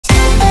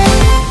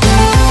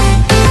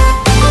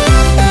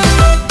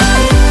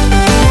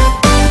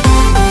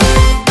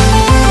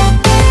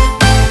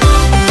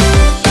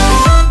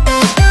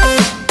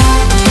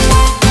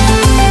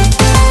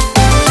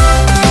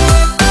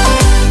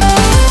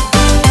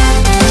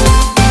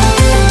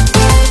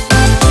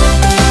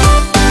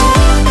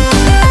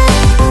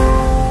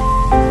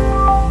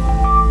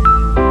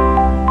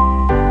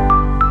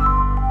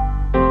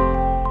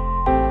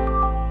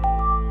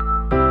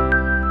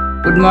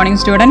morning,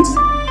 students.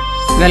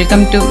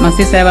 Welcome to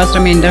MASIH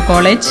Sevashram Inter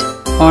College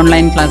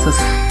online classes.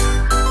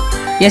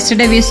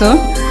 Yesterday we saw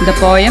the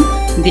poem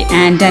The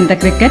Ant and the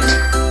Cricket.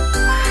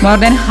 More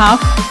than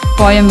half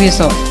poem we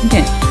saw.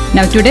 Okay.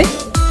 Now today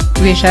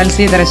we shall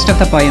see the rest of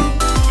the poem.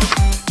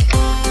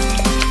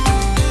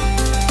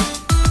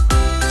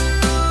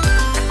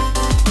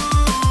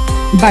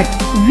 But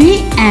we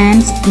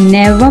ants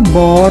never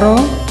borrow,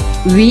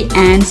 we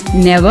ants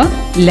never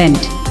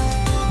lend.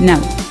 Now,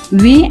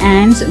 we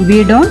ants,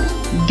 we don't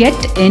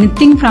get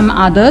anything from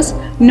others,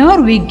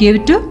 nor we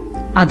give to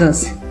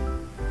others.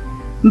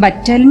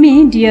 But tell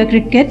me, dear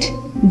cricket,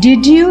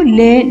 did you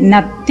lay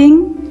nothing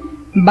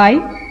by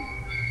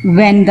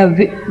when the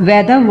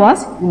weather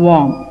was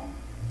warm?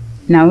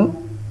 Now,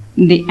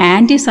 the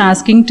ant is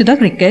asking to the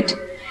cricket,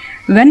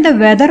 when the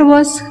weather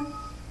was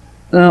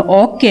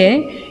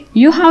okay,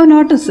 you have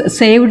not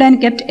saved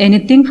and kept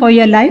anything for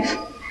your life?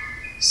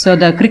 So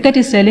the cricket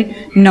is telling,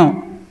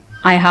 no,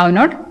 I have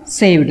not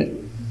saved.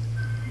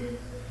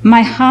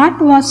 My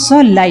heart was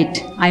so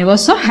light, I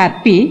was so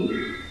happy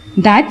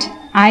that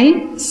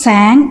I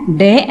sang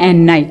day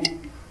and night.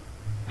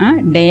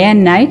 Day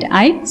and night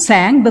I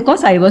sang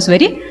because I was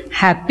very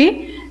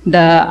happy.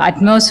 The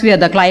atmosphere,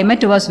 the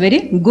climate was very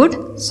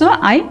good, so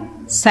I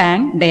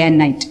sang day and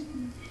night.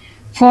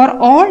 For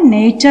all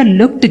nature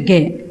looked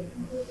gay.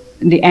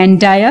 The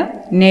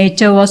entire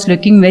nature was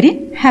looking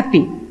very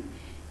happy.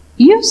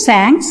 You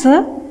sang,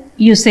 sir,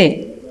 you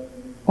say.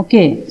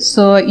 Okay,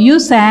 so you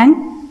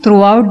sang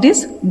throughout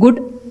this good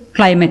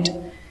climate.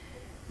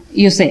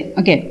 You say,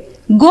 okay,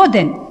 go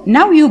then.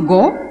 Now you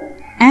go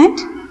and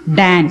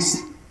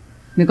dance.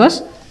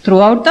 Because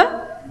throughout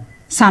the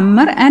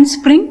summer and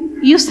spring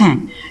you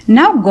sang.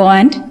 Now go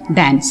and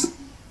dance.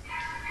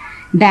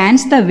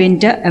 Dance the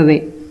winter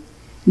away.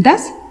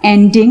 Thus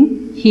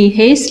ending, he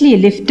hastily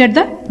lifted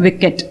the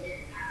wicket.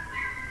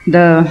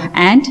 The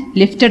ant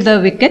lifted the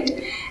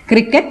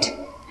cricket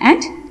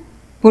and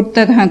put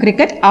the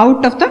cricket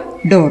out of the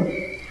door.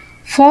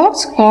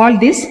 Folks call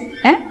this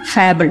a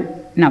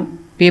fable. Now,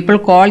 people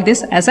call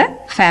this as a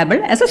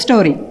fable, as a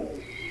story.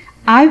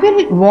 I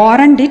will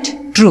warrant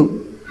it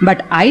true,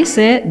 but I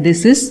say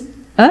this is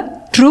a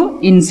true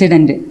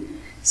incident.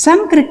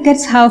 Some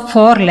crickets have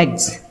 4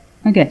 legs.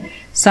 Okay,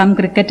 some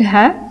cricket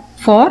have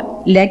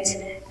 4 legs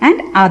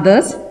and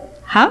others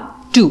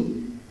have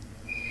 2.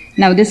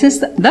 Now, this is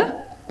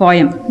the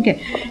poem.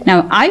 Okay.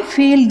 Now, I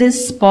feel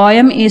this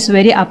poem is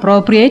very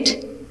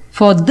appropriate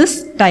for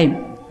this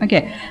time.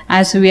 Okay.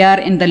 As we are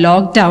in the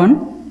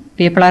lockdown,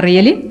 people are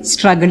really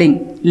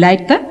struggling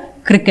like the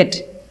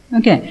cricket.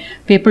 Okay.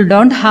 People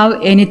don't have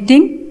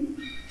anything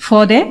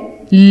for their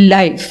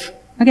life.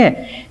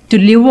 Okay. To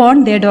live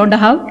on, they don't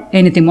have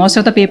anything. Most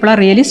of the people are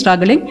really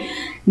struggling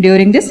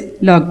during this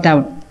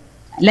lockdown,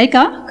 like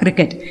a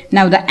cricket.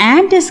 Now, the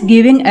ant is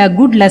giving a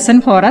good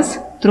lesson for us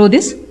through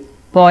this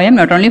poem,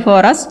 not only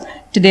for us,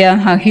 to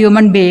the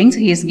human beings.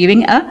 He is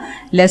giving a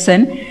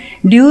lesson.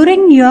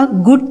 During your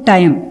good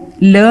time,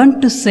 learn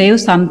to save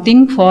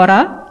something for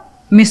our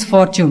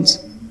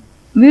misfortunes.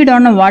 We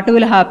don't know what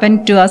will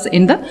happen to us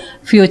in the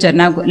future.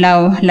 Now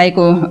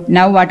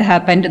what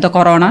happened, the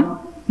corona,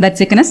 that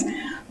sickness.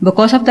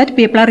 Because of that,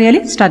 people are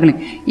really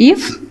struggling.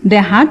 If they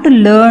had to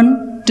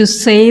learn to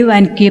save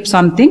and keep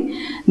something,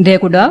 they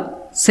could have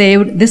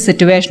saved this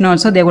situation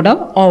also. They would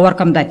have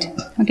overcome that.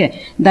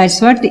 Okay,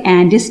 that's what the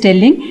ant is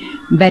telling.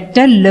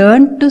 Better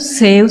learn to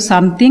save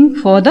something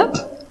for the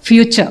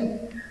future.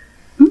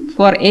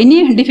 For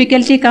any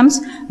difficulty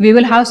comes, we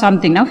will have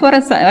something. Now, for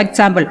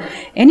example,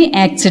 any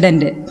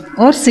accident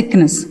or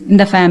sickness in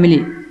the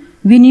family,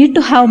 we need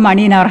to have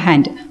money in our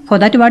hand. For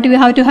that, what we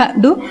have to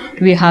do?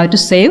 We have to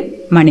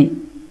save money.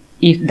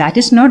 If that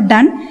is not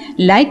done,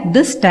 like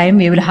this time,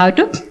 we will have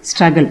to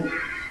struggle.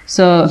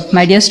 So,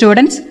 my dear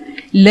students,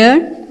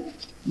 learn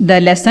the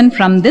lesson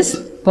from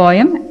this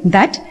poem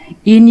that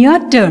in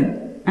your turn,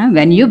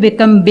 when you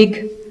become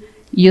big,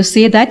 you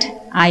say that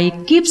I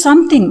keep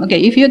something. Okay,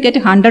 if you get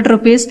 100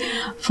 rupees,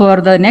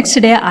 for the next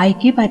day I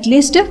keep at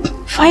least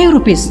 5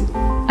 rupees.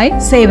 I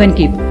save and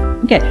keep.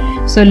 Okay,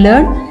 so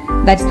learn.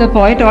 That's the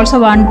poet also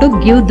want to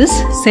give this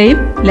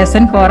same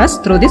lesson for us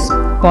through this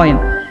poem.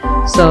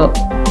 So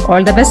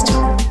all the best.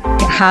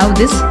 Have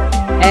this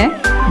a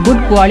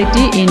good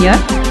quality in your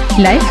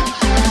life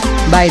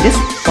by this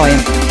poem.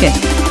 Okay,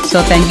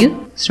 so thank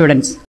you,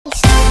 students.